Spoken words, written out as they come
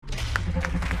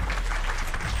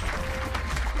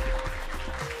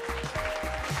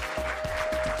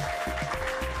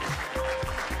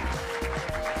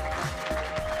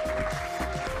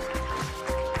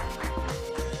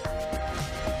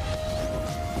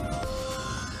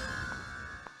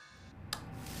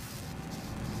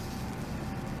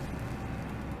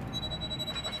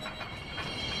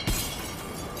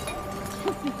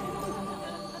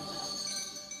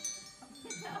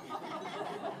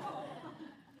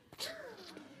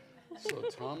So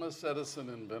Thomas Edison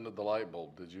invented the light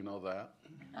bulb. Did you know that?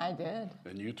 I did.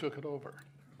 And you took it over.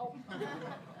 Oh,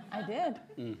 I did.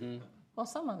 Mm-hmm. Well,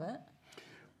 some of it.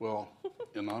 Well,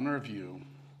 in honor of you,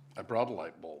 I brought a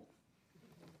light bulb.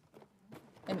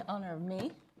 In honor of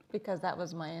me, because that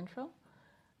was my intro.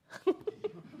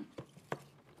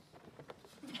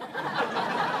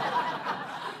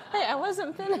 Hey, I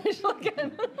wasn't finished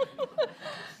looking.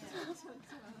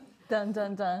 Dun,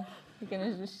 dun, dun. You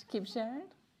gonna just keep sharing?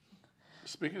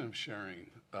 Speaking of sharing,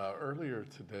 earlier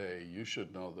today, you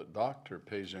should know that Dr.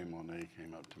 Paige Monet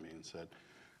came up to me and said,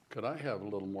 could I have a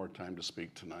little more time to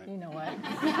speak tonight? You know what?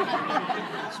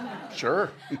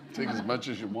 Sure, take as much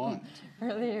as you want.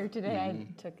 Earlier today, I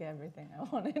took everything I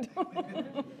wanted.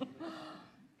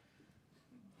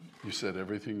 You said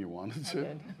everything you wanted to? I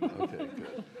did. Okay,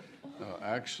 good.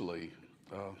 Actually,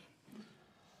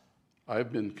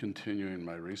 I've been continuing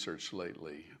my research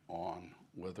lately on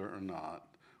whether or not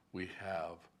we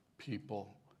have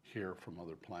people here from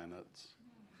other planets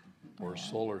or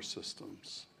solar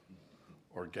systems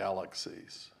or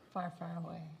galaxies. Far, far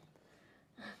away.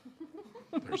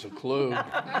 There's a clue.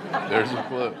 There's a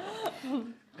clue.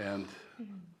 And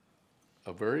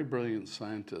a very brilliant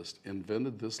scientist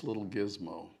invented this little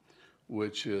gizmo,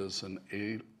 which is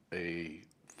a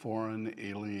foreign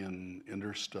alien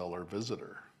interstellar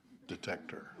visitor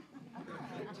detector.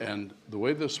 And the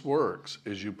way this works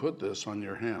is you put this on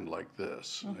your hand like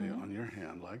this, on your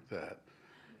hand like that.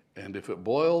 And if it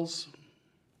boils,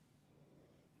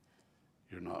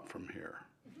 you're not from here.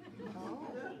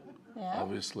 Yeah.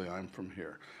 Obviously, I'm from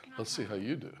here. Let's see how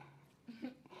you do.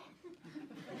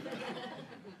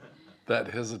 That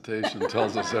hesitation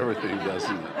tells us everything,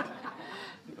 doesn't it?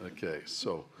 Okay,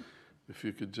 so if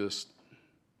you could just,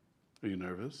 are you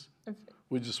nervous?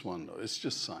 We just want to know. It's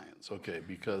just science, okay?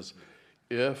 Because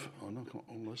if,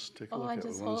 let's take a look at it.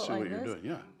 We want to see what you're doing.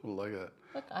 Yeah, like that.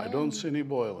 Look, I don't see any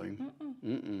boiling.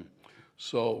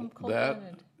 So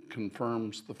that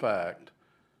confirms the fact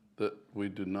that we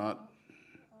do not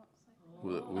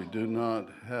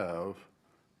have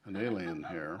an alien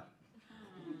here.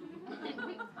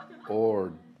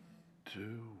 Or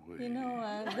do we? You know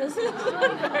what? This is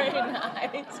very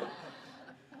nice.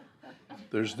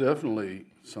 There's definitely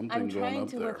something I'm going up trying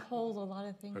to there. withhold a lot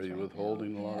of things. Are you right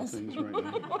withholding now. a lot Yes. of things right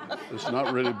now? It's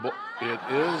not really, it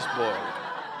is boiling.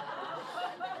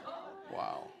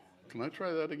 Wow. Can I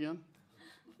try that again?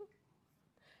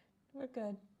 We're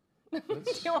good.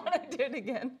 Do you want to do it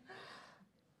again?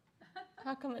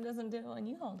 How come it doesn't do it when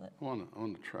you hold it? I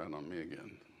want to try it on me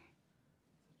again.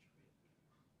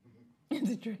 It's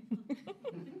a dream.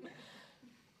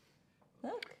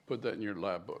 Look. Put that in your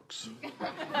lab books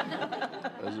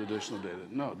as additional data.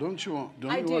 No, don't you want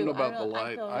to know about the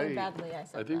light? I feel badly I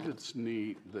said I think that. it's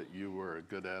neat that you were a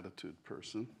good attitude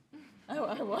person. Oh,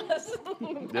 I was.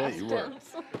 Yeah, you were.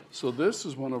 So this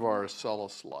is one of our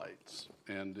Acellus lights,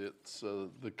 and it's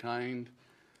the kind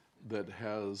that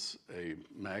has a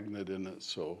magnet in it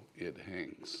so it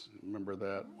hangs. Remember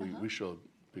that? We showed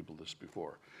people this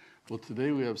before. Well,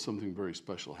 today we have something very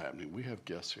special happening. We have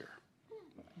guests here.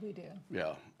 We do.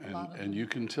 Yeah, and you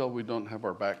can tell we don't have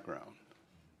our background.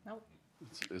 Nope.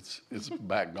 It's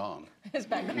back gone. It's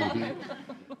back.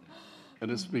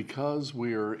 And it's because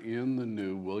we are in the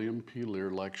new William P.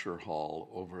 Lear Lecture Hall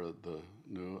over at the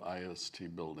new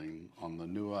IST building on the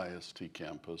new IST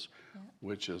campus,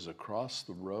 which is across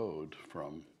the road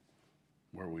from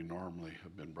where we normally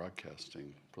have been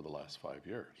broadcasting for the last 5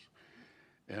 years.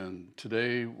 And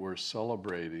today we're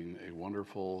celebrating a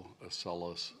wonderful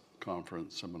Acellus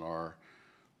conference seminar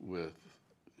with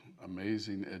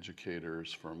amazing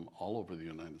educators from all over the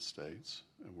United States.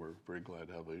 And we're very glad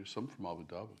to have you, some from Abu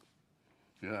Dhabi.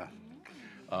 Yeah.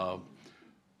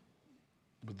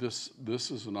 But this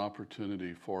is an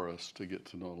opportunity for us to get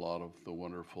to know a lot of the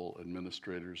wonderful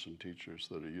administrators and teachers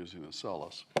that are using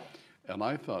Acellus. And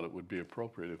I thought it would be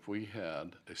appropriate if we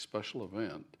had a special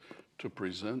event to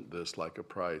present this like a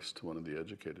prize to one of the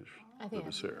educators that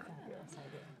is here.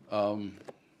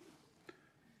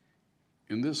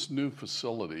 In this new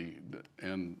facility,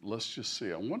 and let's just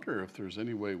see, I wonder if there's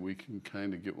any way we can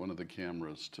kind of get one of the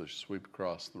cameras to sweep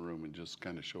across the room and just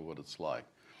kind of show what it's like.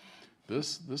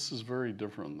 This is very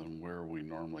different than where we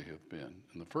normally have been.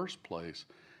 In the first place,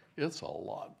 it's a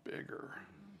lot bigger.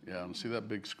 Yeah, and see that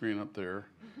big screen up there?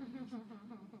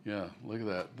 Yeah, look at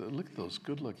that. Look at those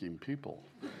good-looking people.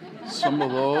 Some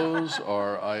of those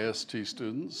are IST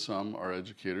students, some are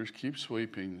educators. Keep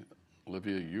sweeping.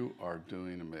 Olivia, you are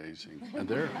doing amazing. And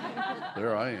there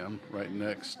I am, right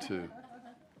next to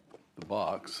the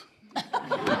box.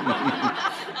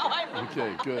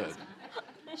 Okay, good.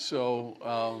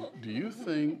 So, do you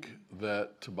think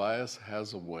that Tobias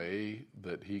has a way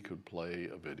that he could play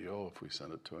a video if we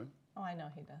sent it to him? Oh, I know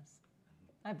he does.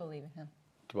 I believe in him.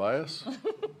 Tobias?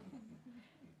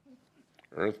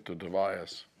 Earth to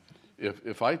Tobias.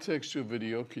 If I text you a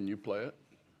video, can you play it?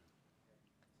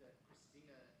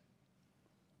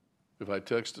 If I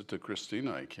text it to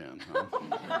Christina, I can, huh?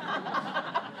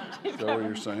 Is that what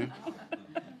you're saying?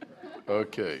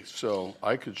 Okay, so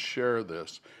I could share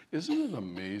this. Isn't it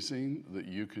amazing that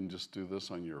you can just do this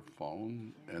on your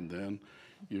phone and then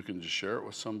you can just share it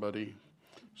with somebody?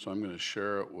 So I'm going to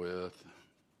share it with,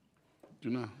 do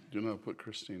you know how to put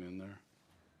Christine in there?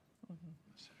 Mm-hmm.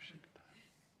 Let's see if she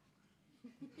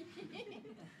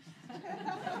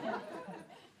can.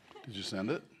 Did you send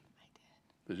it?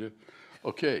 I did. Did you?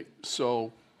 Okay,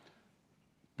 so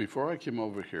before I came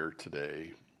over here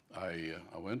today, I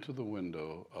went to the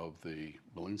window of the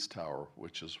Billings Tower,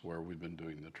 which is where we've been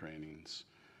doing the trainings,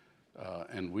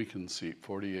 and we can seat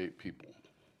 48 people,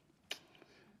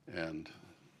 and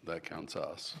that counts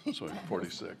us, so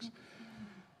 46.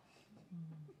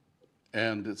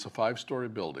 And it's a 5-story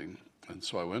building, and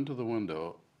so I went to the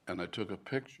window and I took a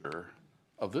picture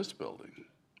of this building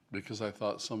because I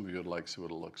thought some of you would like to see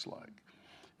what it looks like.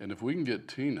 And if we can get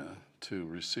Tina to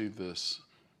receive this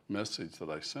message that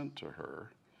I sent to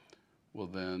her, well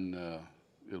then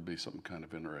it'll be something kind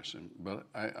of interesting. But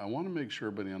I want to make sure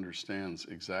everybody understands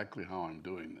exactly how I'm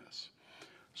doing this.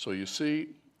 So you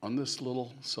see, on this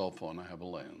little cell phone, I have a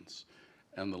lens.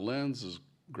 And the lens is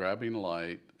grabbing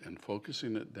light and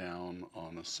focusing it down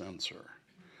on a sensor.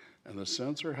 And the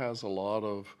sensor has a lot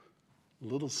of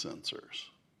little sensors,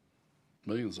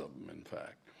 millions of them, in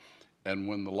fact. And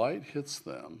when the light hits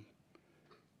them,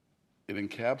 it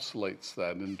encapsulates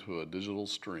that into a digital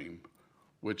stream,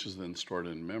 which is then stored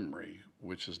in memory,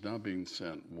 which is now being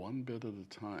sent one bit at a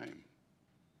time.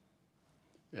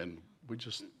 And we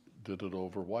just did it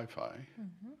over Wi-Fi.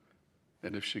 Mm-hmm.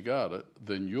 And if she got it,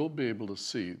 then you'll be able to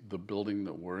see the building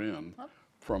that we're in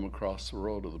from across the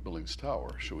road of the Billings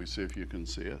Tower. Shall we see if you can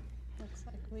see it? Looks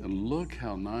like we And look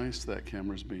how nice that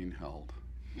camera's being held.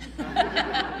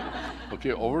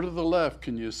 Okay, over to the left,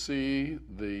 can you see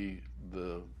the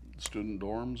student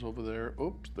dorms over there?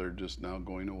 Oops, they're just now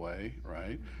going away,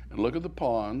 right? And look at the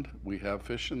pond. We have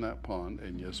fish in that pond,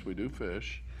 and yes, we do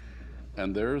fish.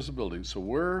 And there's a building. So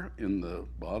we're in the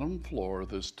bottom floor of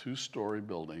this 2-story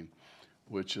building,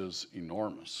 which is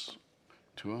enormous,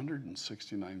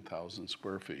 269,000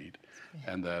 square feet,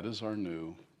 and that is our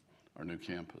new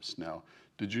campus. Now,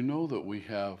 did you know that we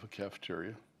have a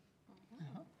cafeteria?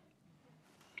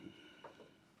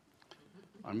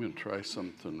 I'm going to try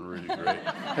something really great.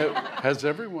 Has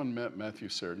everyone met Matthew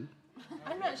Cerdan?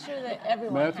 I'm not sure that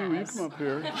everyone Matthew, will you has. come up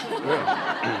here?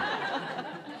 Yeah.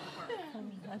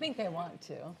 I think they want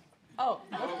to. Oh,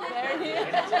 there he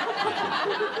is.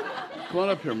 Come on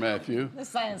up here, Matthew. The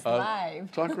Science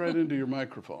Live. Talk right into your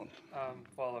microphone.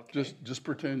 Well, okay. Just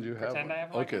pretend you have Pretend one. I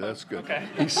have a Okay, microphone? that's good. Okay.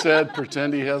 He said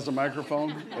pretend he has a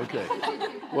microphone? Okay.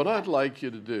 What I'd like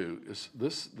you to do is,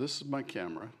 this is my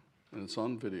camera, and it's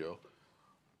on video.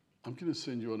 I'm going to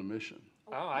send you on a mission.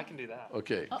 Oh, I can do that.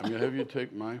 Okay, I'm going to have you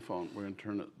take my phone. We're going to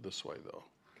turn it this way, though.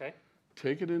 Okay.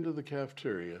 Take it into the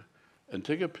cafeteria and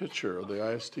take a picture of the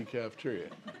IST cafeteria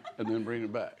and then bring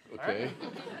it back, okay?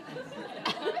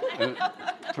 And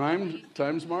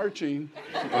time's marching.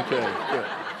 Okay, good.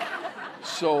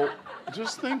 So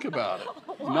just think about it.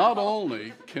 Not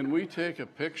only can we take a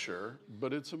picture,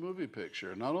 but it's a movie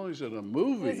picture. Not only is it a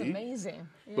movie, It's amazing.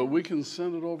 Yeah. but we can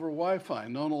send it over Wi-Fi.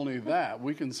 Not only that,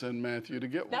 we can send Matthew to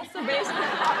get one. That's the basic.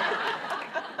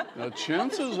 Now,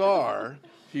 chances are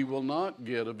he will not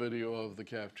get a video of the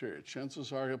cafeteria.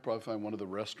 Chances are he'll probably find one of the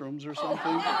restrooms or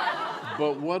something.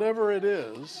 But whatever it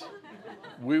is,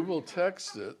 we will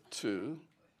text it to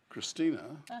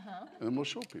Christina, and then we'll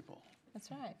show people. That's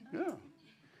right. Yeah,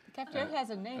 The cafeteria has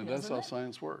a name, and that's doesn't how it?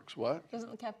 science works. What? Doesn't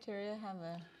the cafeteria have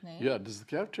a name? Yeah, does the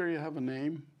cafeteria have a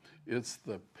name? It's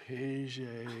the Page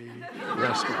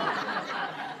Restaurant.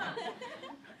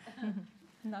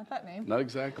 Not that name. Not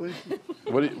exactly?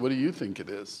 What do you think it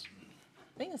is?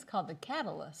 I think it's called the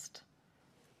Catalyst.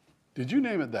 Did you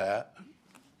name it that?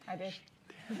 I did.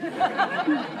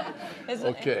 Isn't it?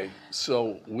 Okay,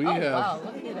 so we Oh, have... wow,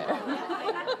 looky there.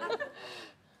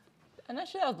 I'm not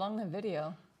sure that was long in the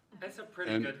video. It's a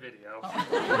pretty And- good video.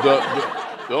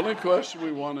 The only question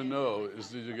we want to know is,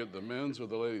 did you get the men's or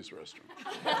the ladies' restroom?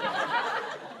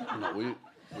 No,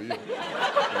 we thank you.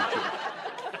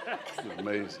 It's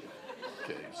amazing.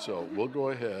 Okay, so we'll go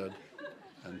ahead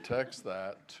and text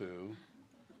that to,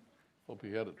 hope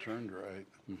he had it turned right.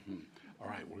 All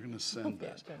right, we're going to send Yeah,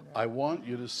 this. good, right. I want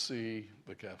you to see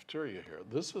the cafeteria here.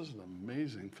 This is an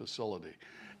amazing facility.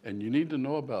 And you need to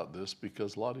know about this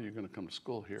because a lot of you are going to come to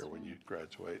school here when you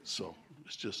graduate. So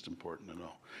it's just important to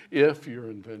know. If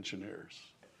you're inventioneers.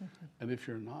 And if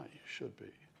you're not, you should be.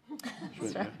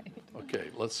 That's right. Okay,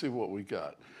 let's see what we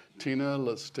got. Tina,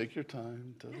 let's take your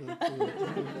time.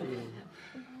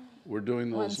 We're doing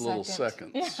those 1 little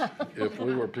second. seconds. If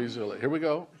we were pizza, here we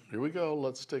go. Here we go.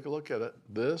 Let's take a look at it.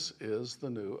 This is the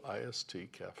new IST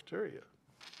cafeteria.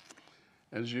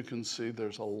 As you can see,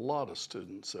 there's a lot of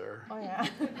students there. Oh, yeah.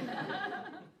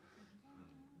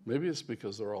 Maybe it's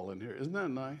because they're all in here. Isn't that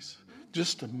nice?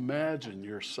 Just imagine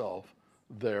yourself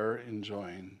there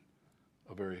enjoying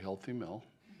a very healthy meal.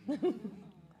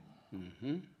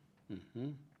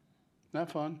 Not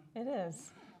fun? It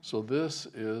is. So this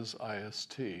is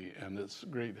IST, and it's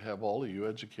great to have all of you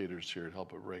educators here to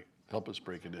help us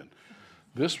break it in.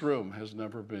 This room has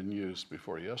never been used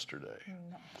before yesterday.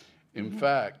 No. In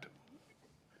fact,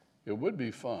 it would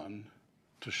be fun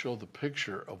to show the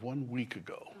picture of 1 week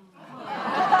ago.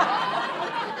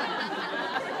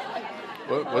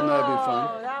 Wouldn't that be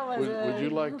fun? That was Would you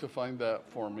like to find that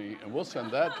for me? And we'll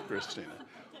send that to Christina.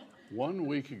 1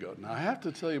 week ago. Now, I have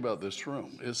to tell you about this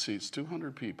room. It seats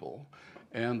 200 people,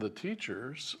 and the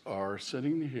teachers are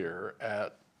sitting here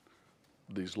at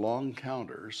these long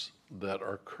counters that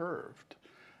are curved.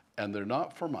 And they're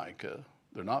not Formica,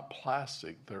 they're not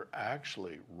plastic, they're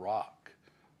actually rock.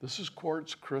 This is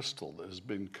quartz crystal that has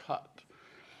been cut.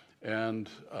 And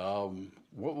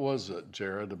what was it,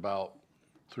 Jared, about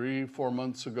 3-4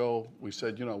 months ago, we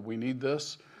said, you know, we need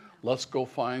this. Let's go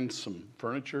find some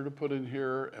furniture to put in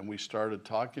here. And we started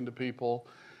talking to people.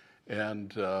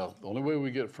 And the only way we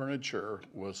get furniture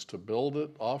was to build it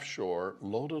offshore,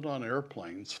 load it on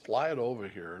airplanes, fly it over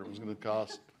here. It was going to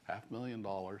cost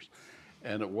 $500,000.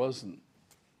 And it wasn't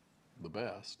the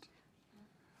best.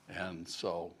 And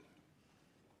so.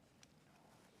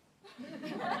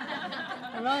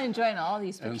 I'm really enjoying all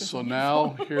these pictures. And so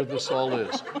now here this all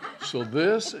is. So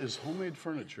this is homemade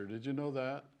furniture. Did you know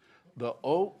that? The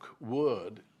oak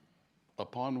wood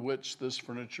upon which this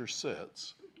furniture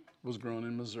sits was grown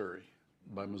in Missouri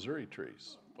by Missouri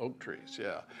trees, oak trees,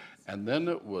 yeah. And then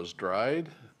it was dried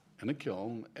in a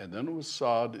kiln, and then it was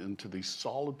sawed into these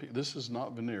solid pieces. This is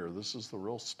not veneer, this is the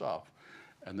real stuff.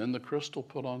 And then the crystal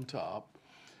put on top.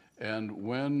 And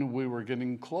when we were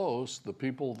getting close, the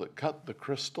people that cut the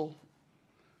crystal,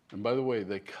 and by the way,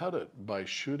 they cut it by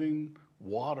shooting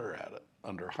water at it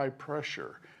under high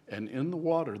pressure. And in the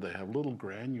water, they have little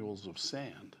granules of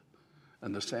sand.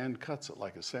 And the sand cuts it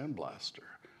like a sandblaster.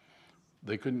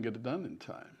 They couldn't get it done in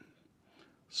time.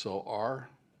 So our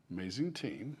amazing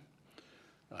team,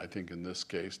 I think in this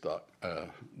case,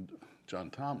 John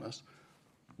Thomas,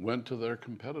 went to their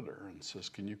competitor and says,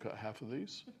 can you cut half of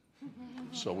these?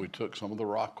 So we took some of the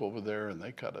rock over there and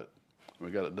they cut it. And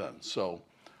we got it done. So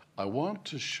I want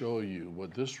to show you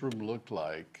what this room looked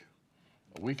like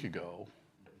a week ago.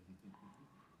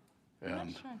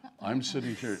 And I'm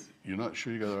sitting here. You're not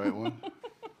sure you got the right one?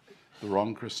 The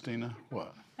wrong Christina?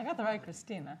 What? I got the right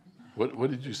Christina. What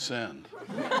did you send?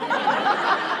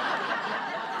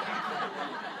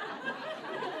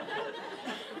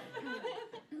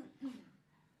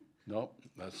 Nope,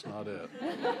 that's not it.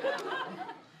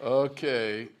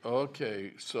 Okay,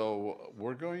 so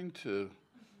we're going to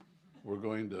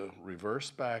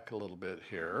reverse back a little bit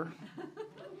here.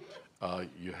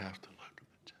 You have to look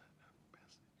at the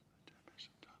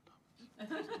message John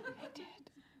Thomas. I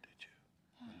did. Did you?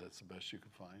 And that's the best you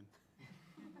could find?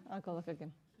 I'll go look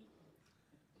again.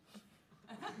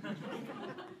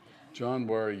 John,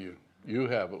 where are you? You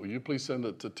have it. Will you please send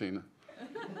it to Tina?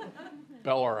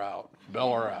 Bell her out.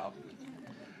 Bell her out.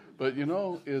 But you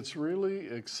know, it's really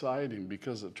exciting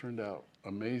because it turned out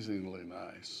amazingly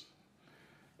nice.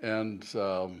 And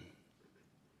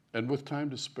with time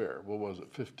to spare, what was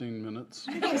it, 15 minutes?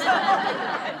 I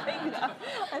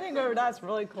think that's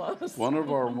really close. One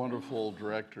of our wonderful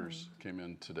directors came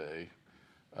in today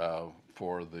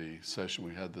for the session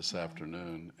we had this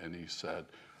afternoon, and he said,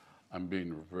 I'm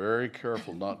being very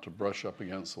careful not to brush up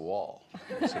against the wall.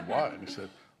 I said, why? And he said,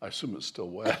 I assume it's still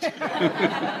wet.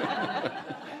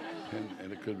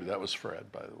 and it could be. That was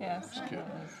Fred, by the way. Yes, That was cute. it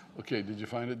was. Okay, did you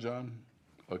find it, John?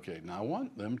 Okay, now I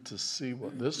want them to see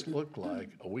what this looked like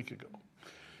a week ago,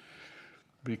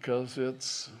 because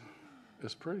it's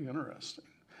pretty interesting.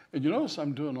 And you notice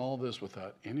I'm doing all this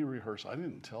without any rehearsal. I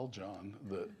didn't tell John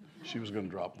that she was going to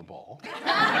drop the ball.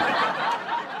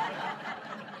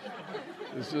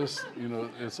 It's just, you know,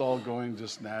 it's all going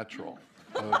just natural.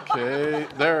 Okay,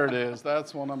 there it is.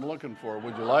 That's what I'm looking for.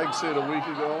 Would you like to see it a week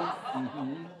ago?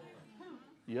 Mm-hmm.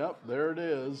 Yep, there it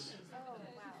is.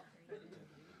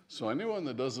 So anyone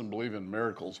that doesn't believe in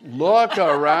miracles, look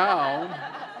around.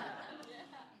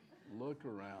 Look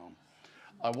around.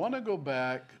 I want to go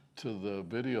back to the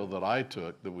video that I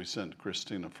took that we sent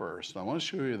Christina first. I want to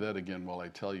show you that again while I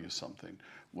tell you something.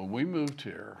 When we moved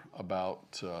here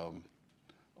about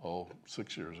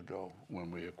 6 years ago, when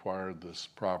we acquired this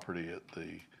property at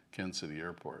the Kansas City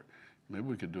Airport, maybe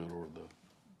we could do it over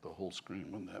the whole screen.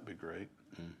 Wouldn't that be great?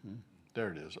 There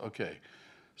it is. Okay.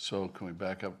 So can we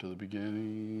back up to the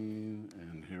beginning?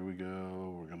 And here we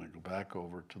go. We're going to go back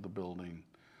over to the building.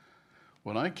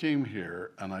 When I came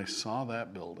here and I saw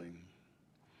that building,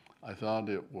 I thought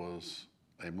it was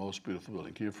a most beautiful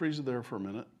building. Can you freeze it there for a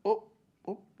minute? Oh,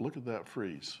 look at that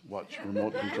freeze. Watch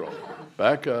remote control.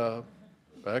 Back up,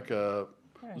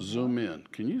 zoom in.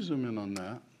 Can you zoom in on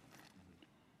that?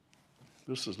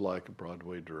 This is like a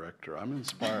Broadway director. I'm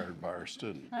inspired by our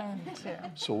student. I am too.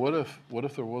 So what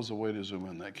if there was a way to zoom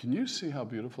in that? Can you see how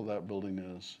beautiful that building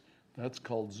is? That's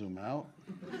called zoom out.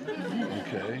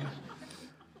 Okay.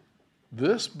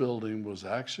 This building was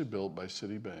actually built by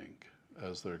Citibank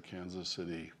as their Kansas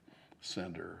City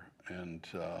center, and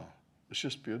it's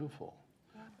just beautiful.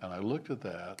 And I looked at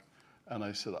that, and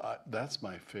I said, that's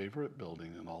my favorite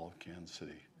building in all of Kansas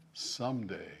City.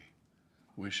 Someday,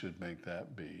 we should make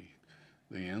that be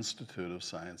the Institute of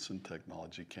Science and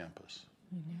Technology campus.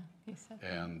 Yeah, he said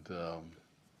that. And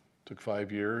took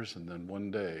 5 years, and then one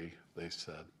day they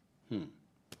said, And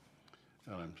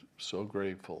I'm so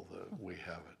grateful that we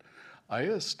have it.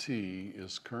 IST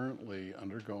is currently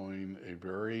undergoing a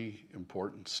very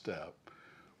important step.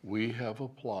 We have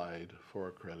applied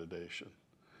for accreditation.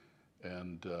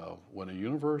 And when a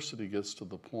university gets to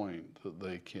the point that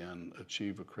they can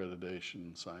achieve accreditation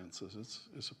in sciences,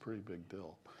 it's a pretty big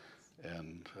deal.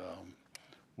 And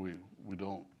we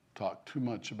don't talk too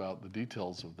much about the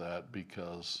details of that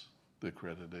because the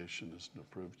accreditation isn't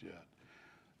approved yet.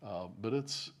 But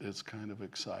it's kind of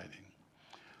exciting.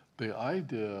 The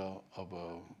idea of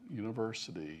a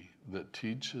university that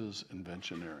teaches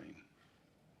inventioneering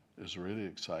is really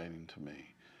exciting to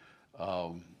me.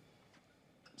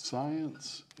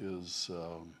 Science is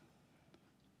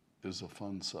a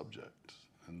fun subject,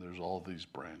 and there's all these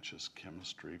branches: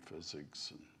 chemistry,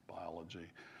 physics, and biology.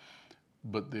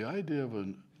 But the idea of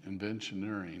an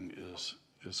inventioneering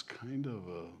is kind of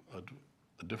a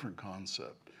different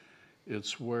concept.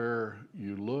 It's where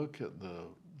you look at the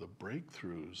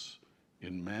breakthroughs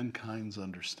in mankind's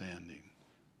understanding,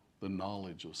 the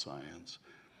knowledge of science,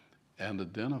 and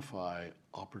identify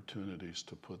opportunities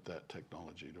to put that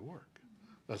technology to work.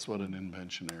 That's what an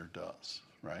inventioneer does,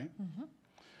 right?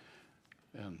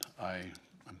 And I'm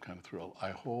kind of thrilled.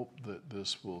 I hope that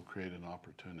this will create an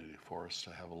opportunity for us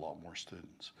to have a lot more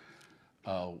students.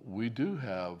 We do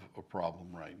have a problem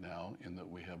right now in that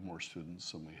we have more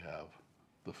students than we have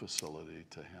the facility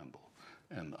to handle.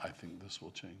 And I think this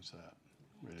will change that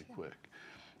really quick.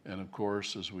 And of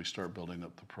course, as we start building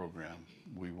up the program,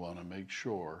 we want to make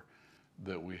sure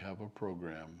that we have a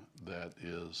program that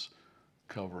is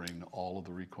covering all of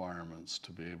the requirements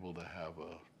to be able to have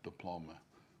a diploma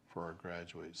for our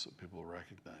graduates that people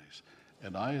recognize.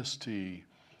 And IST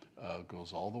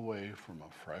goes all the way from a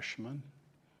freshman,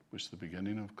 which is the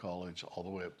beginning of college, all the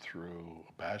way up through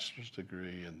a bachelor's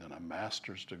degree and then a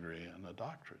master's degree and a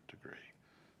doctorate degree.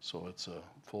 So it's a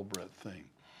full breadth thing.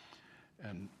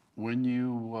 And when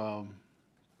you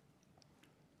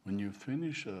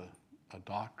finish a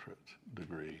doctorate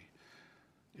degree,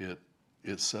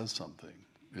 it says something.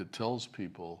 It tells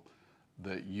people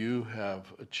that you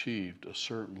have achieved a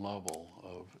certain level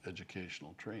of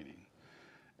educational training.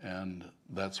 And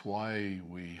that's why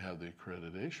we have the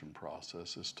accreditation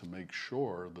process, is to make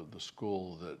sure that the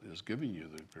school that is giving you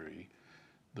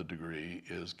the degree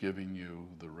is giving you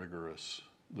the rigor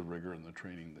and the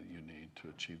training that you need to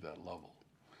achieve that level.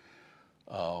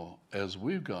 As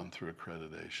we've gone through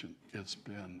accreditation, it's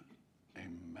been a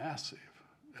massive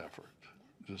effort,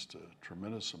 just a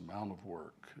tremendous amount of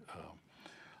work.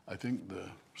 I think the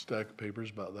stack of papers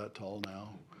about that tall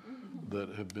now that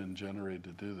have been generated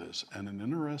to do this. And an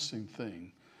interesting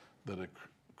thing that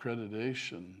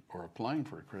accreditation or applying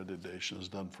for accreditation has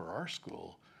done for our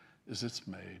school is it's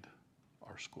made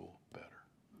our school better.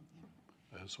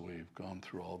 As we've gone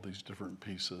through all these different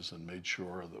pieces and made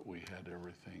sure that we had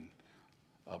everything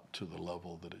up to the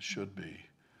level that it should be,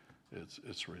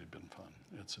 it's really been fun.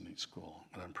 It's a neat school,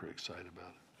 and I'm pretty excited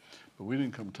about it. But we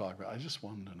didn't come talk about it. I just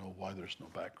wanted to know why there's no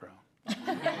background.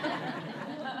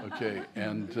 Okay,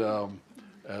 and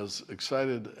as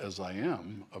excited as I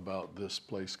am about this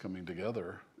place coming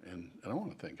together, and I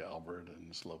want to thank Albert and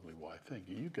his lovely wife. Thank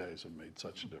you. You guys have made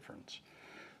such a difference.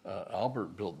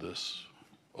 Albert built this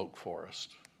oak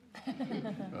forest,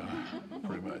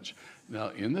 pretty much. Now,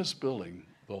 in this building,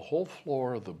 the whole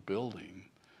floor of the building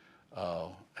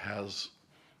has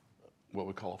what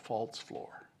we call a false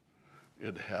floor.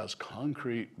 It has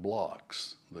concrete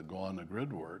blocks that go on the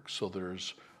grid work, so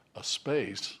there's a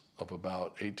space of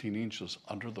about 18 inches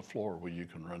under the floor where you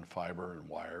can run fiber and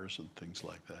wires and things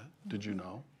like that. Did you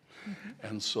know?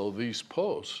 And so these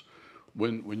posts,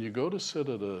 when you go to sit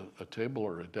at a table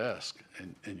or a desk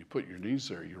and you put your knees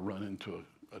there, you run into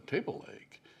a table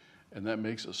leg. And that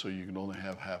makes it so you can only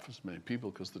have half as many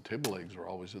people because the table legs are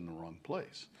always in the wrong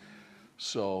place.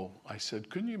 So I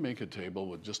said, couldn't you make a table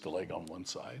with just a leg on one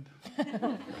side?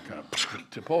 Kind of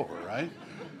tip over, right?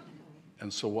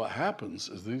 And so what happens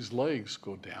is these legs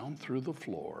go down through the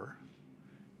floor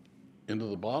into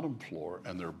the bottom floor,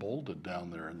 and they're bolted down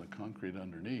there in the concrete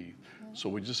underneath. So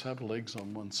we just have legs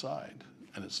on one side,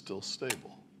 and it's still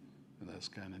stable. And that's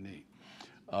kind of neat.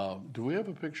 Do we have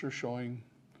a picture showing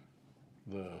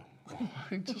the... Oh,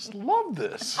 I just love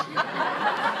this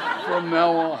from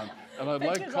now on. And I'd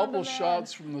like a couple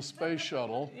shots from the space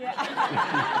shuttle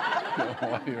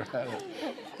while you're at it.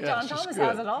 Yeah, John Thomas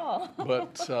has it all.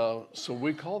 But so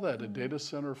we call that a data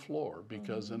center floor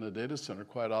because in a data center,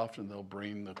 quite often they'll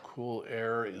bring the cool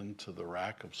air into the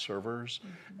rack of servers,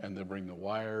 and they bring the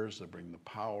wires, they bring the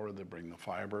power, they bring the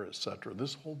fiber, et cetera.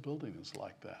 This whole building is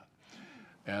like that.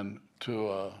 And to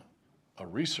a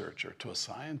researcher, to a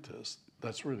scientist,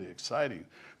 that's really exciting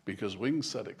because we can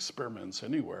set experiments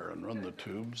anywhere and run the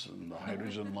tubes and the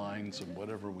hydrogen lines and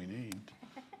whatever we need.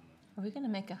 Are we going to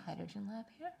make a hydrogen lab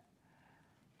here?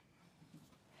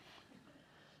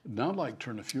 Now I'd like to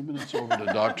turn a few minutes over to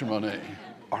Dr. Monet.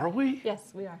 Are we?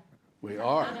 Yes, we are. We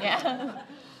are. Yeah.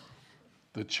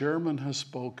 The chairman has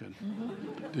spoken.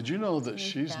 Did you know that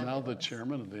she's now the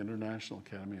chairman of the International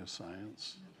Academy of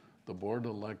Science? The board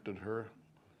elected her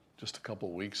just a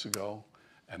couple weeks ago,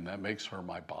 and that makes her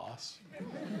my boss.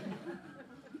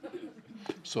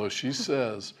 So she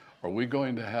says, are we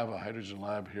going to have a hydrogen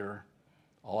lab here?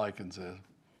 All I can say is,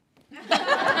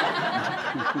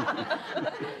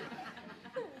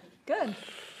 Good.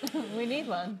 We need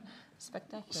one.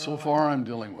 Spectacular. so far I'm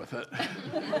dealing with it.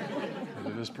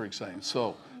 But it is pretty exciting.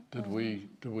 So did we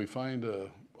find a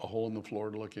hole in the floor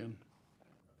to look in?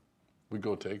 We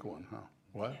go take one, huh?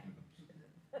 What?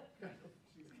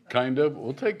 Kind of.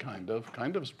 We'll take kind of.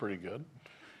 Kind of's pretty good.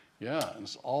 Yeah, and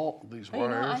it's all these Oh,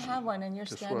 wires. you know, I have one, and you're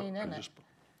Guess standing what? in it.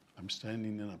 I'm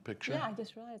standing in a picture. Yeah, I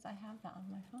just realized I have that on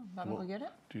my phone. Want me to go get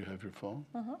it? Do you have your phone?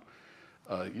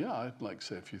 Yeah, I'd like to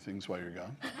say a few things while you're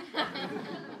gone.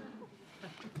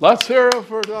 Let's hear it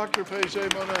for Dr. Paige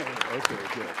Monet. Okay,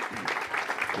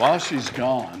 good. While she's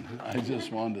gone, I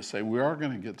just wanted to say we are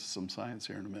going to get to some science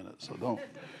here in a minute, so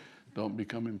don't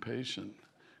become impatient.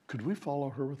 Could we follow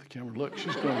her with the camera? Look,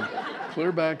 she's going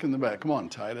clear back in the back. Come on,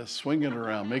 Titus, swing it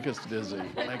around. Make us dizzy.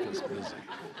 Make us dizzy.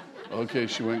 Okay,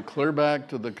 she went clear back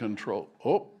to the control.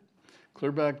 Oh,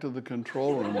 clear back to the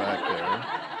control room back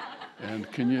there.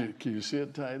 And can you see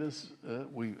it, Titus?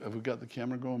 Have we got the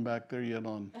camera going back there yet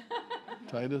on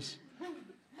Titus?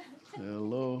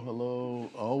 Hello, hello.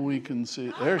 All we can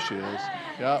see. There she is.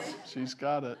 Yep, she's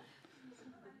got it.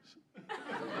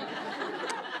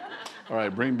 All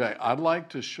right, bring back. I'd like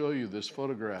to show you this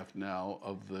photograph now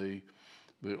of the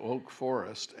oak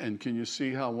forest. And can you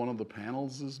see how one of the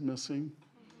panels is missing?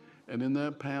 And in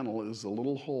that panel is a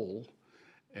little hole.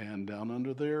 And down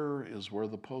under there is where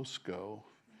the posts go.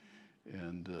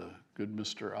 And good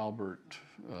Mr. Albert,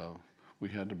 we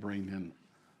had to bring in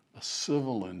a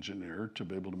civil engineer to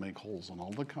be able to make holes in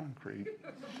all the concrete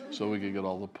so we could get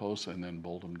all the posts and then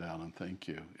bolt them down. And thank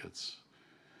you.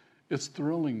 It's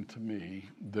thrilling to me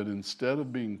that instead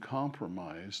of being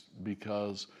compromised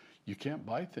because you can't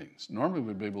buy things. Normally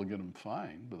we'd be able to get them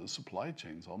fine, but the supply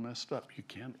chain's all messed up. You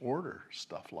can't order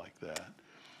stuff like that.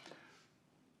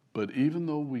 But even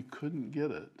though we couldn't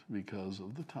get it because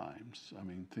of the times, I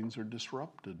mean, things are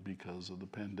disrupted because of the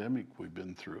pandemic we've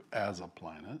been through as a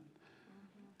planet.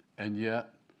 And yet,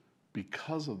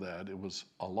 because of that, it was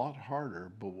a lot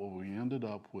harder, but what we ended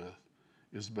up with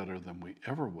is better than we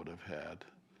ever would have had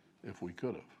if we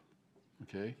could have,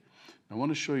 okay? I want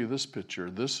to show you this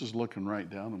picture. This is looking right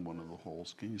down in one of the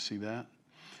holes. Can you see that?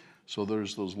 So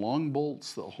there's those long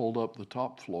bolts that hold up the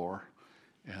top floor,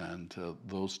 and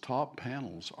those top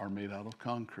panels are made out of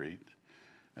concrete,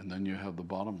 and then you have the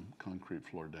bottom concrete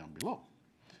floor down below.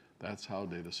 That's how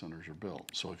data centers are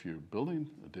built. So if you're building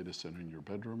a data center in your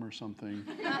bedroom or something,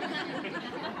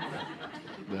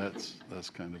 that's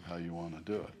kind of how you want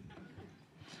to do it.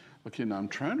 Okay, now I'm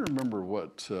trying to remember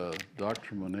what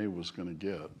Dr. Monet was going to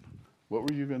get. What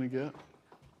were you going to get?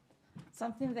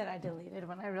 Something that I deleted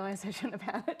when I realized I shouldn't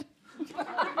have had it.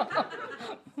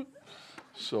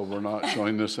 So we're not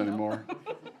showing this anymore?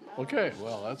 Okay,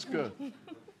 well, that's good.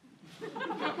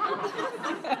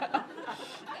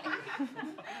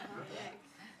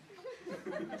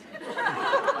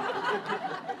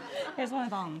 Here's one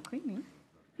with all cleaning.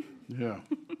 Yeah.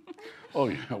 Oh,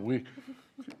 yeah,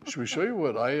 should we show you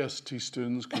what IST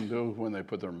students can do when they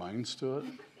put their minds to it?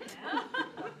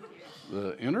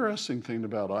 The interesting thing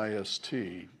about IST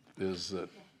is that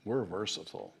we're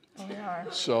versatile. We are.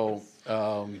 So,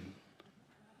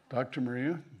 Dr.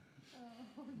 Maria?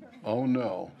 Oh,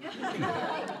 no.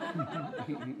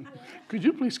 Could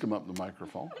you please come up to the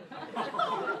microphone?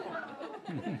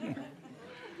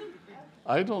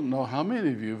 I don't know how many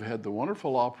of you have had the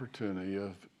wonderful opportunity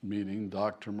of meeting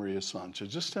Dr. Maria Sanchez.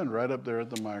 Just stand right up there at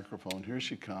the microphone. Here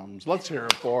she comes. Let's hear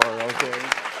it for her, okay?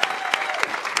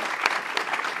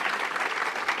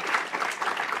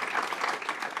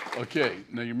 Okay,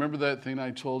 now you remember that thing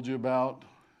I told you about?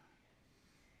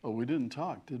 Oh, we didn't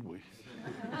talk, did we?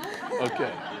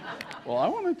 Okay. Well, I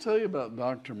want to tell you about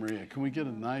Dr. Maria. Can we get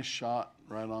a nice shot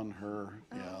right on her?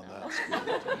 Yeah, that's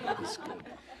good. That's good.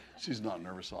 She's not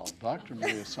nervous at all. Dr.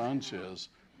 Maria Sanchez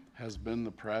has been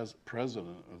the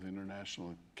president of the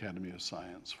International Academy of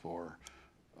Science for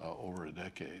over a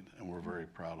decade, and we're very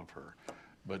proud of her.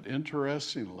 But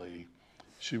interestingly,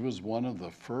 she was one of the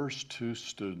first 2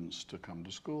 students to come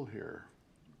to school here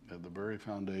at the very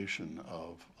foundation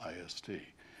of IST.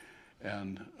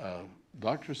 And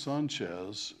Dr.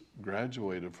 Sanchez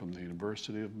graduated from the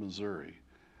University of Missouri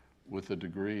with a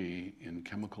degree in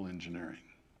chemical engineering.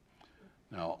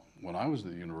 Now, when I was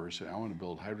at the university, I wanted to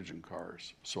build hydrogen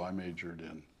cars, so I majored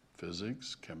in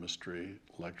physics, chemistry,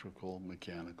 electrical,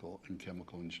 mechanical, and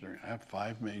chemical engineering. I have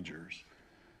 5 majors,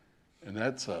 and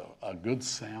that's a good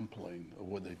sampling of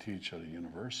what they teach at a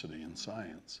university in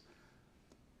science.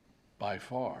 By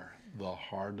far, the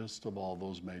hardest of all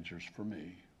those majors for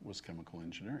me was chemical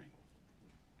engineering.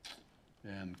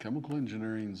 And chemical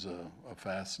engineering's a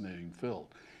fascinating field.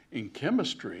 In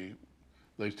chemistry,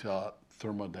 they taught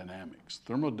thermodynamics.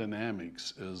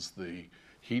 Thermodynamics is the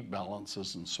heat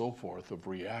balances and so forth of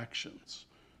reactions.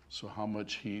 So how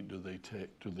much heat do they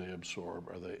take, do they absorb?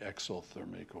 Are they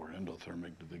exothermic or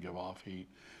endothermic? Do they give off heat?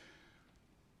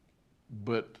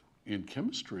 But in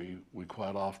chemistry, we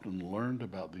quite often learned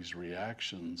about these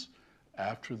reactions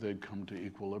after they'd come to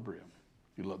equilibrium.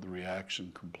 You let the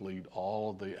reaction complete,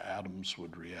 all of the atoms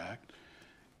would react.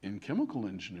 In chemical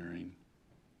engineering,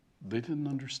 they didn't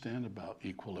understand about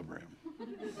equilibrium.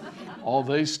 All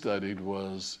they studied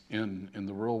was in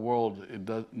the real world,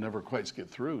 it never quite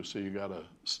gets through, so you gotta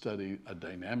study a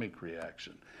dynamic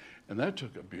reaction. And that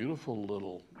took a beautiful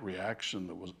little reaction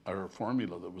that was, or a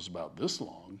formula that was about this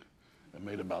long, and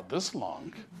made about this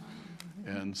long.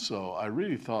 And so I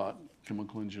really thought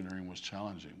chemical engineering was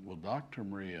challenging. Well, Dr.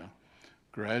 Maria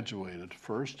graduated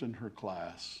first in her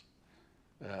class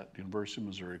at University of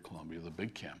Missouri Columbia, the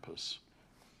big campus.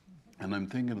 And I'm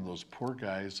thinking of those poor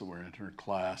guys that were in her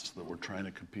class that were trying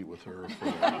to compete with her for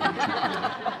the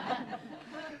GPA.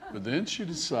 But then she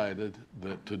decided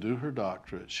that to do her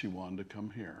doctorate, she wanted to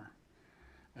come here.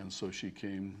 And so she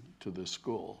came to this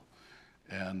school.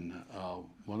 And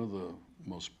one of the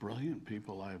most brilliant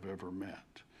people I've ever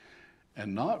met.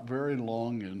 And not very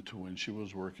long into when she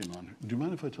was working on her, do you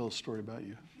mind if I tell a story about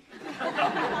you?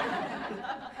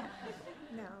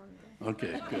 No.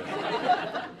 Okay, good.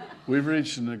 We've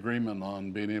reached an agreement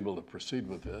on being able to proceed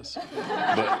with this.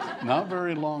 But not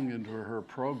very long into her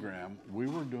program, we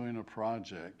were doing a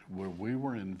project where we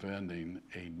were inventing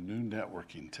a new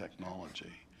networking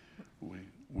technology.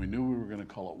 We knew we were going to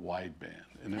call it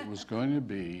wideband, and it was going to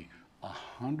be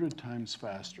 100 times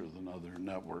faster than other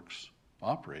networks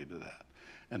operated at.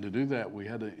 And to do that, we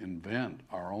had to invent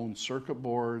our own circuit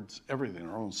boards, everything,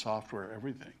 our own software,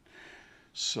 everything.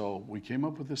 So we came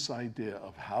up with this idea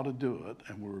of how to do it,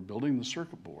 and we were building the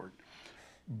circuit board,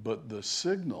 but the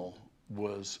signal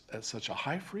was at such a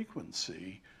high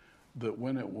frequency that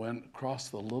when it went across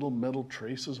the little metal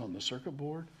traces on the circuit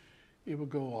board, it would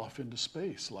go off into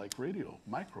space like radio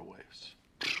microwaves.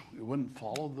 It wouldn't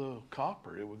follow the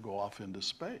copper, it would go off into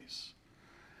space.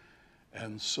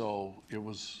 And so there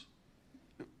was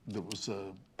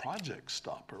a project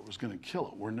stopper. It was going to kill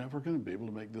it. We're never going to be able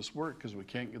to make this work because we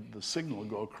can't get the signal to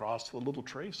go across the little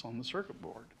trace on the circuit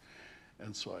board.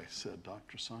 And so I said,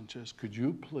 Dr. Sanchez, could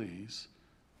you please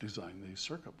design these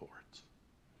circuit boards?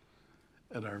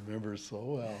 And I remember so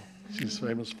well. She's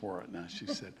famous for it now. She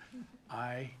said,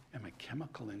 I am a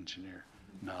chemical engineer,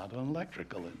 not an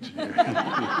electrical engineer.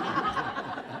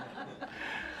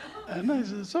 And I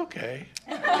said, it's okay.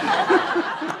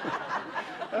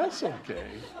 That's okay.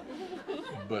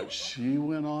 But she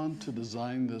went on to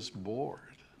design this board.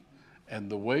 And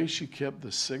the way she kept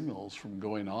the signals from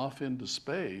going off into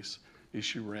space is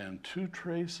she ran two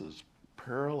traces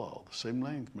parallel, the same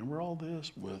length. Remember all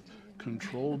this? With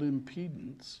controlled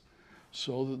impedance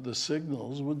so that the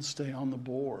signals would stay on the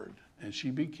board. And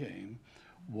she became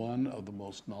one of the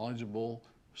most knowledgeable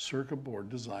circuit board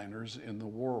designers in the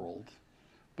world.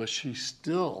 But she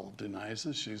still denies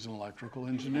that she's an electrical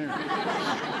engineer.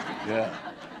 Yeah.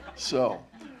 So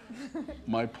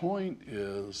my point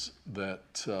is that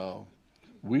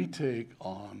we take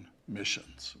on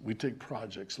missions. We take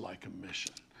projects like a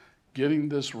mission. Getting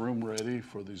this room ready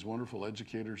for these wonderful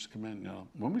educators to come in. You know,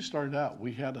 when we started out,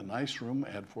 we had a nice room,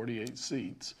 had 48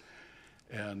 seats.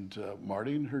 And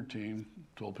Marty and her team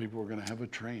told people we're going to have a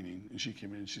training. And she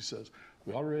came in and she says,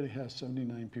 we already have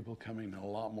 79 people coming and a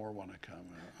lot more want to come.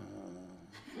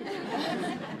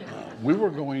 We were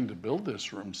going to build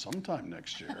this room sometime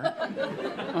next year.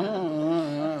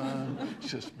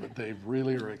 Just, but they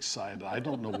really are excited. I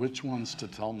don't know which ones to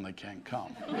tell them they can't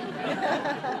come.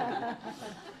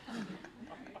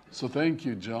 So thank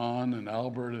you, John and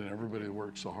Albert and everybody who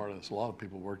worked so hard. There's a lot of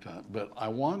people worked on it. But I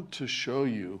want to show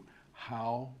you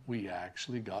how we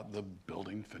actually got the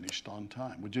building finished on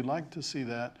time. Would you like to see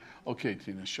that? Okay,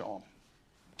 Tina, show them.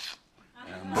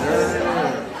 And there it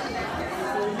is.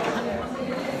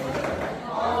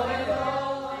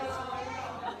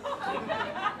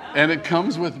 And it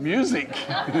comes with music.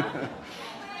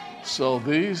 So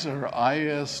these are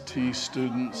IST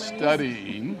students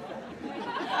studying.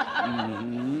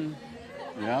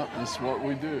 Yeah, that's what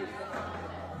we do.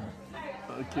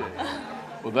 Okay.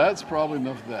 Well, that's probably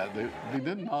enough of that. They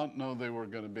did not know they were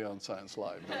going to be on Science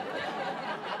Live, did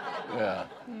they? Yeah.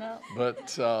 No.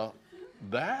 But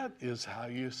that is how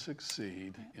you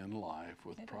succeed in life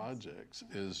with projects,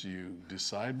 is you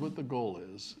decide what the goal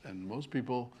is, and most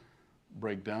people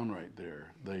break down right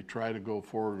there. They try to go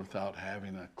forward without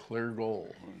having a clear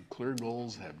goal. And clear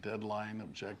goals have deadline,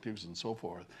 objectives, and so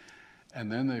forth. And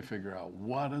then they figure out,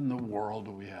 what in the world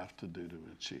do we have to do to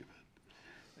achieve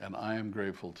it? And I am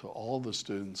grateful to all the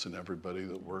students and everybody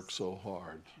that worked so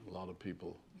hard. A lot of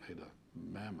people made a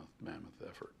mammoth, mammoth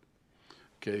effort.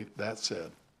 Okay, that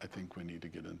said, I think we need to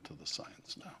get into the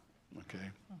science now, okay?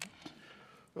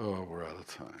 Oh, we're out of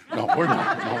time. No, we're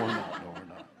not. No, we're not. No, we're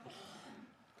not.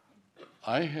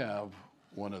 I have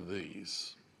one of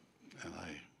these, and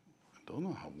I don't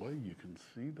know how well you can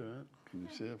see that. Can you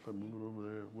see it if I move it over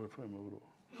there? What if I move it over?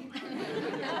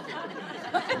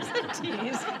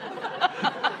 Tease.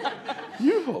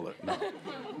 You hold it. No.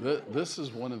 This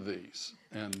is one of these.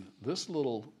 And this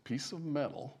little piece of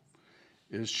metal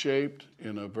is shaped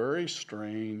in a very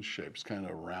strange shape. It's kind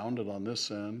of rounded on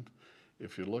this end.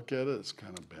 If you look at it, it's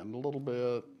kind of bent a little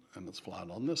bit, and it's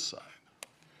flat on this side.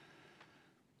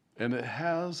 And it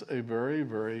has a very,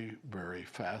 very, very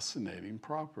fascinating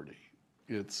property.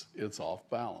 It's off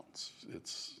balance.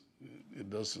 It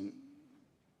doesn't,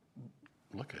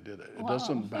 look, I did it. It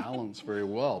doesn't balance very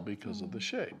well because of the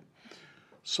shape.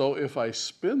 So if I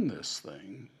spin this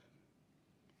thing,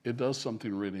 it does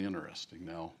something really interesting.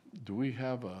 Now, do we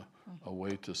have a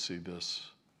way to see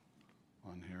this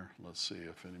on here? Let's see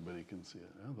if anybody can see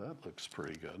it. Oh, that looks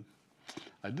pretty good.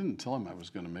 I didn't tell him I was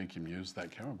going to make him use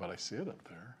that camera, but I see it up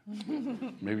there.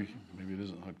 Maybe it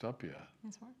isn't hooked up yet.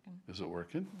 It's working. Is it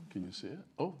working? Can you see it?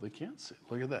 Oh, they can't see it.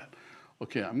 Look at that.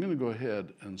 Okay, I'm going to go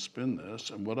ahead and spin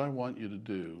this, and what I want you to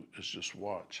do is just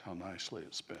watch how nicely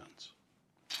it spins.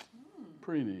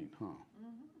 Pretty neat, huh?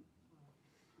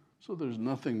 So there's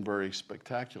nothing very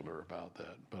spectacular about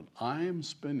that, but I'm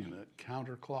spinning it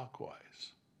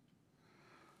counterclockwise.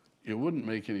 It wouldn't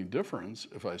make any difference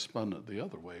if I spun it the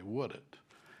other way, would it?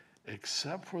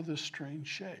 Except for this strange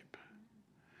shape.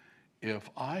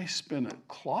 If I spin it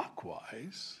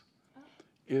clockwise,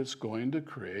 it's going to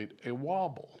create a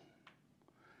wobble.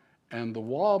 And the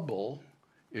wobble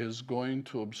is going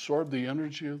to absorb the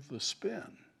energy of the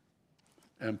spin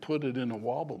and put it in a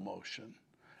wobble motion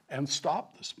and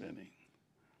stop the spinning.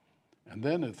 And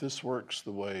then if this works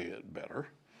the way it better,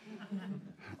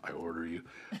 I order you,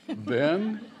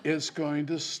 then it's going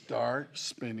to start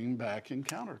spinning back in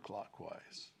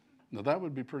counterclockwise. Now that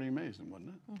would be pretty amazing,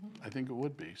 wouldn't it? I think it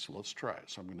would be, so let's try it.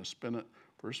 So I'm going to spin it,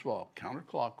 first of all,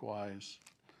 counterclockwise,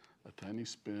 a tiny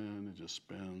spin, it just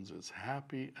spins, it's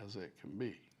happy as it can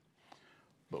be.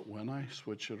 But when I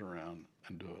switch it around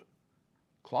and do it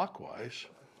clockwise,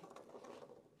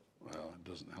 well, it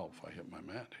doesn't help if I hit my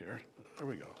mat here. There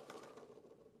we go.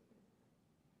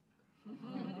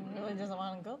 It really doesn't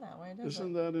want to go that way, does it?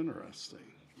 Isn't that interesting?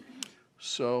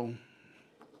 So,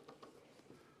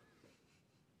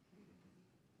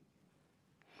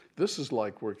 This is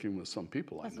like working with some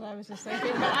people I That's know. what I was just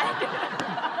thinking. But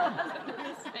I wasn't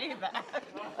going to say that.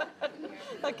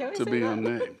 Like, can we To say be that?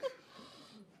 unnamed.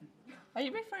 Are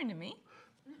you referring to me?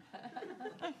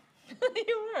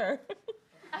 You were.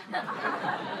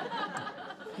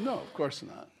 No, of course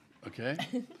not. Okay?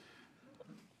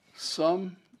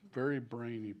 Some very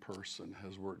brainy person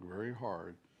has worked very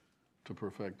hard to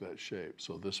perfect that shape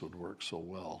so this would work so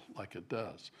well like it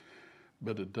does.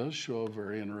 But it does show a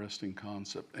very interesting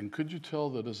concept. And could you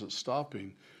tell that as it's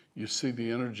stopping, you see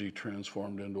the energy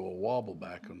transformed into a wobble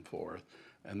back and forth.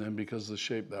 And then because of the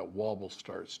shape, that wobble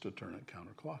starts to turn it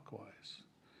counterclockwise.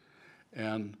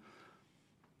 And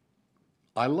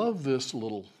I love this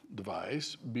little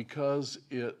device because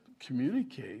it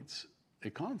communicates a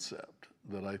concept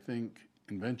that I think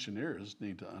inventioneers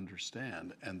need to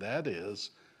understand, and that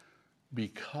is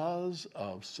because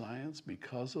of science,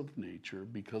 because of nature,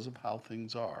 because of how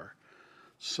things are,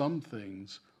 some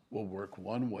things will work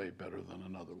one way better than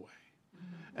another way.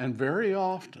 And very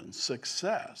often,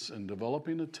 success in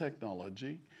developing a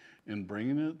technology, in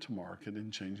bringing it to market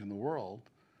and changing the world,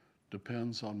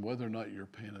 depends on whether or not you're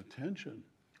paying attention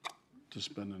to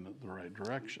spinning it the right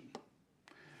direction.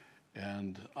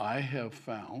 And I have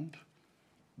found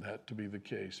that to be the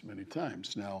case many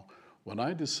times. Now, when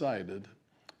I decided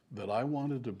that I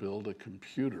wanted to build a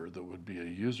computer that would be a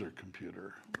user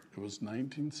computer, it was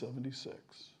 1976.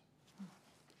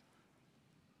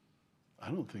 I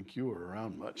don't think you were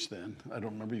around much then. I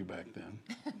don't remember you back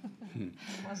then.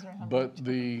 But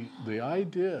the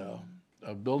idea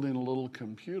of building a little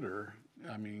computer,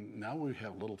 I mean, now we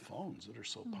have little phones that are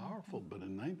so powerful, but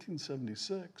in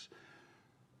 1976,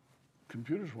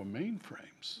 computers were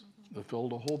mainframes that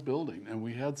filled a whole building, and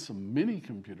we had some mini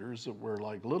computers that were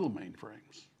like little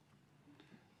mainframes.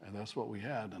 And that's what we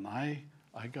had. And I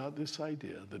got this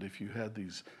idea that if you had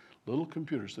these little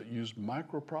computers that used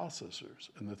microprocessors,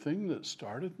 and the thing that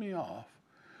started me off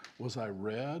was I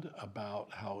read about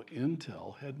how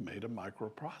Intel had made a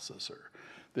microprocessor.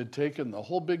 They'd taken the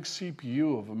whole big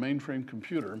CPU of a mainframe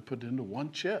computer and put it into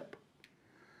one chip.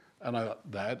 And I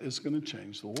thought, that is going to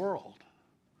change the world.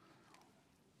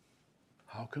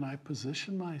 How can I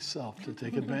position myself to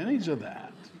take advantage of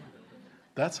that?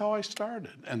 That's how I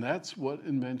started. And that's what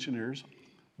inventioneers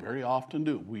very often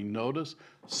do. We notice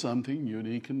something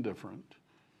unique and different,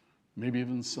 maybe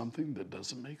even something that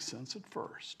doesn't make sense at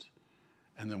first.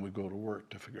 And then we go to work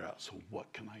to figure out, so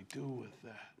what can I do with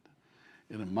that?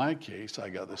 And in my case, I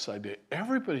got this idea,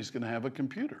 everybody's going to have a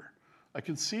computer. I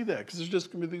can see that because there's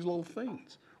just going to be these little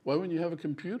things. Why wouldn't you have a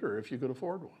computer if you could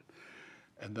afford one?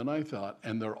 And then I thought,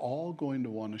 and they're all going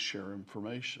to want to share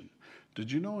information.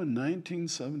 Did you know in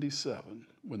 1977,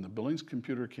 when the Billings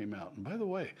computer came out, and by the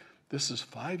way, this is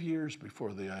 5 years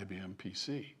before the IBM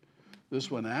PC. This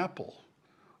is when Apple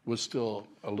was still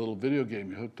a little video game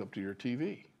you hooked up to your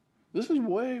TV. This is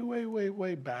way, way, way,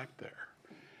 way back there.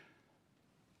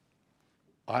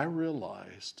 I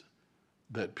realized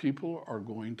that people are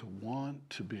going to want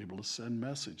to be able to send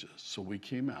messages. So we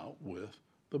came out with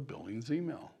the Billings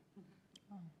email.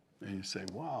 And you say,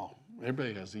 wow,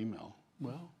 everybody has email.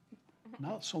 Well,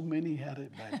 not so many had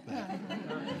it back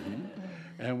then.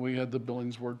 And we had the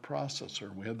Billings word processor,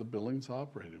 and we had the Billings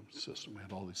operating system, we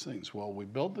had all these things. Well, we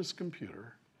built this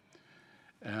computer,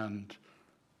 and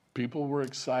people were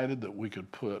excited that we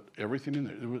could put everything in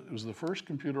there. It was the first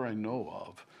computer I know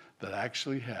of that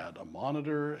actually had a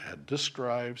monitor, had disk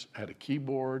drives, had a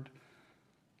keyboard,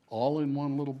 all in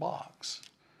one little box.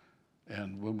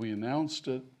 And when we announced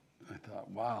it, I thought,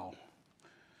 wow,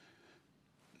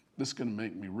 this is going to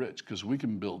make me rich because we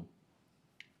can build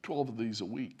 12 of these a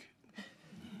week.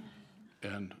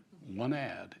 And one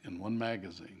ad in one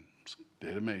magazine,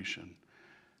 Datamation,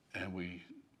 and we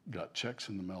got checks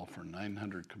in the mail for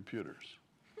 900 computers,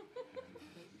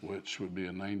 which would be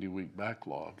a 90-week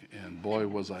backlog. And boy,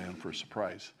 was I in for a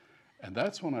surprise. And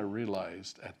that's when I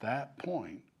realized at that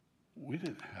point, we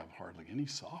didn't have hardly any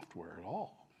software at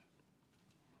all.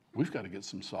 We've got to get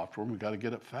some software, and we've got to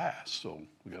get it fast. So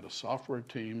we got a software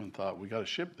team and thought, we got to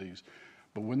ship these.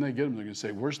 But when they get them, they're going to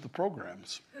say, where's the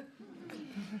programs?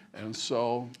 And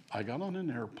so I got on an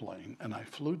airplane, and I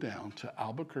flew down to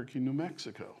Albuquerque, New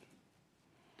Mexico.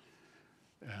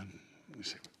 And you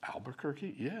say,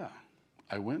 Albuquerque? Yeah.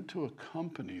 I went to a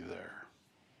company there.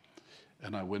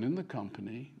 And I went in the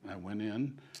company, and I went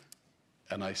in,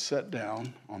 and I sat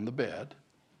down on the bed.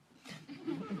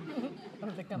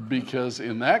 Because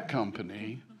in that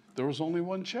company, there was only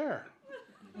one chair.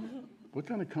 What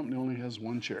kind of company only has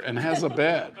one chair and has a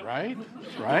bed, right?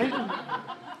 Right?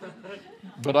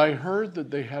 But I heard that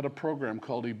they had a program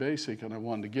called eBasic, and I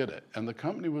wanted to get it. And the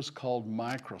company was called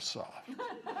Microsoft.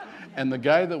 And the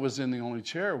guy that was in the only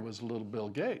chair was little Bill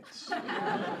Gates.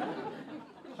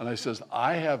 And I says,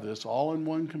 I have this all in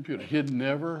one computer. He had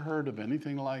never heard of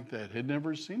anything like that. He'd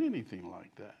never seen anything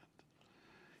like that.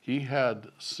 He had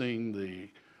seen the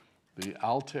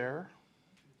Altair,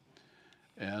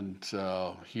 and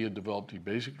he had developed the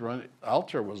basic run.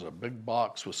 Altair was a big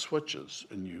box with switches,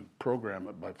 and you program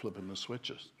it by flipping the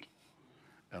switches.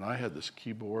 And I had this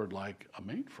keyboard like a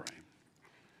mainframe,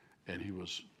 and he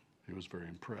was very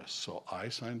impressed. So I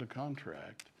signed a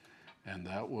contract, and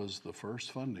that was the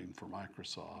first funding for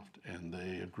Microsoft, and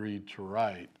they agreed to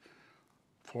write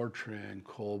Fortran,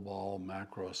 COBOL,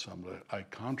 macro assembly. I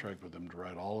contracted with them to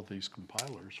write all of these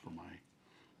compilers for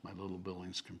my little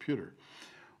Billings computer.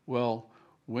 Well,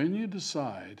 when you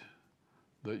decide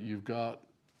that you've got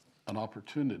an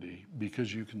opportunity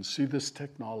because you can see this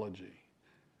technology,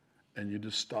 and you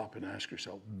just stop and ask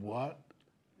yourself, what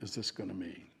is this going to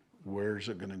mean? Where's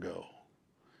it going to go?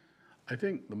 I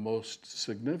think the most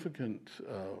significant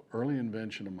early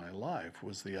invention of my life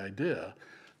was the idea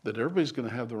that everybody's going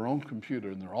to have their own computer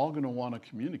and they're all going to want to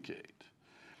communicate.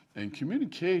 And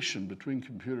communication between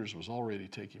computers was already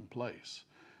taking place.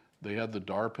 They had the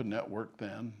DARPA network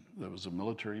then. There was a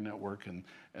military network,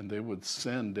 and they would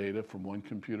send data from one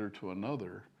computer to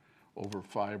another over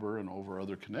fiber and over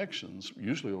other connections,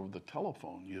 usually over the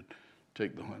telephone. You'd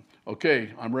take the one,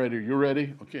 okay, I'm ready, you're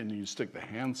ready? Okay, and you stick the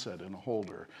handset in a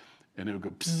holder, and it would go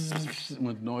psst,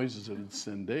 with noises, and it'd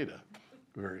send data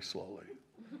very slowly.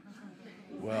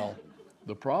 Well,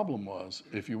 the problem was,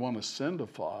 if you want to send a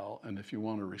file and if you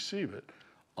want to receive it,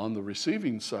 on the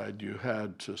receiving side, you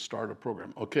had to start a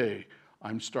program. Okay,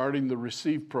 I'm starting the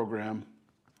receive program.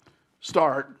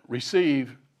 Start,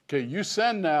 receive. Okay, you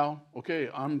send now. Okay,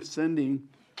 I'm sending.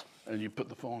 And you put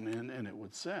the phone in and it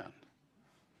would send.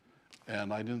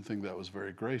 And I didn't think that was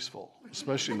very graceful,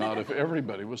 especially not if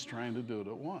everybody was trying to do it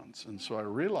at once. And so I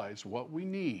realized what we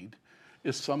need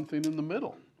is something in the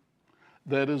middle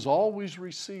that is always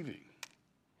receiving.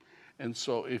 And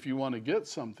so if you want to get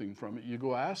something from it, you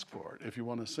go ask for it. If you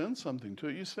want to send something to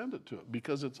it, you send it to it,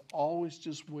 because it's always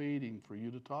just waiting for you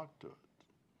to talk to it.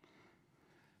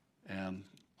 And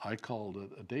I called it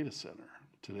a data center.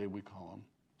 Today we call them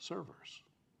servers.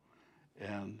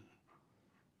 And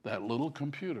that little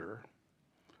computer,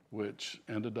 which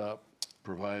ended up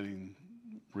providing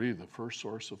really the first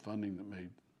source of funding that made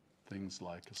things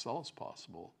like Acellus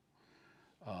possible,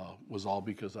 was all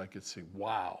because I could see,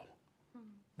 wow,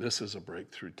 this is a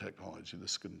breakthrough technology.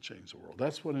 This is going to change the world.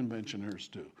 That's what inventioners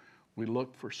do. We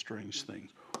look for strange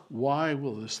things. Why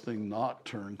will this thing not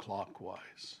turn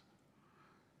clockwise?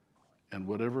 And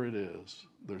whatever it is,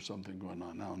 there's something going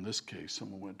on. Now, in this case,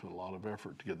 someone went to a lot of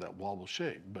effort to get that wobble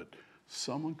shape, but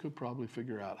someone could probably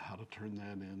figure out how to turn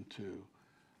that into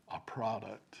a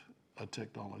product, a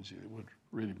technology that would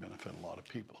really benefit a lot of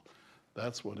people.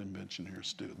 That's what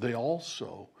inventioneers do. They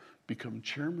also become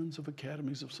chairmen of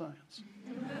academies of science.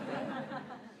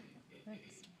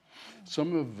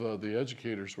 Some of the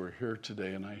educators were here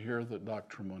today, and I hear that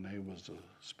Dr. Monet was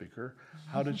a speaker.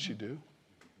 How did she do?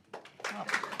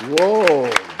 Whoa!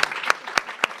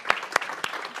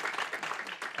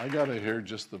 I got to hear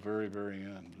just the very, very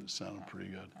end. It sounded pretty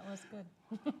good. That was good.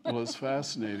 Well, it's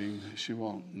fascinating. She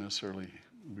won't necessarily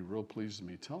be real pleased with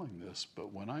me telling this,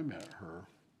 but when I met her,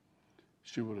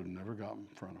 she would have never gotten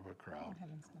in front of a crowd.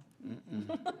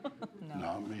 No.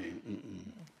 Not me.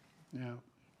 Yeah,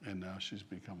 and now she's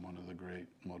become one of the great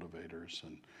motivators,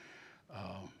 and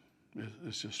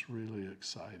it's just really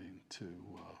exciting to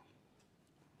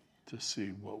see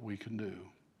what we can do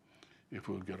if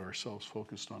we'll get ourselves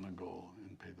focused on a goal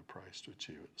and pay the price to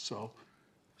achieve it. So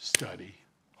study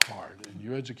hard, and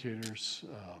you educators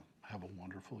have a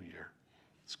wonderful year.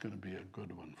 It's going to be a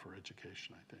good one for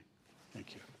education, I think.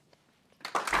 Thank you.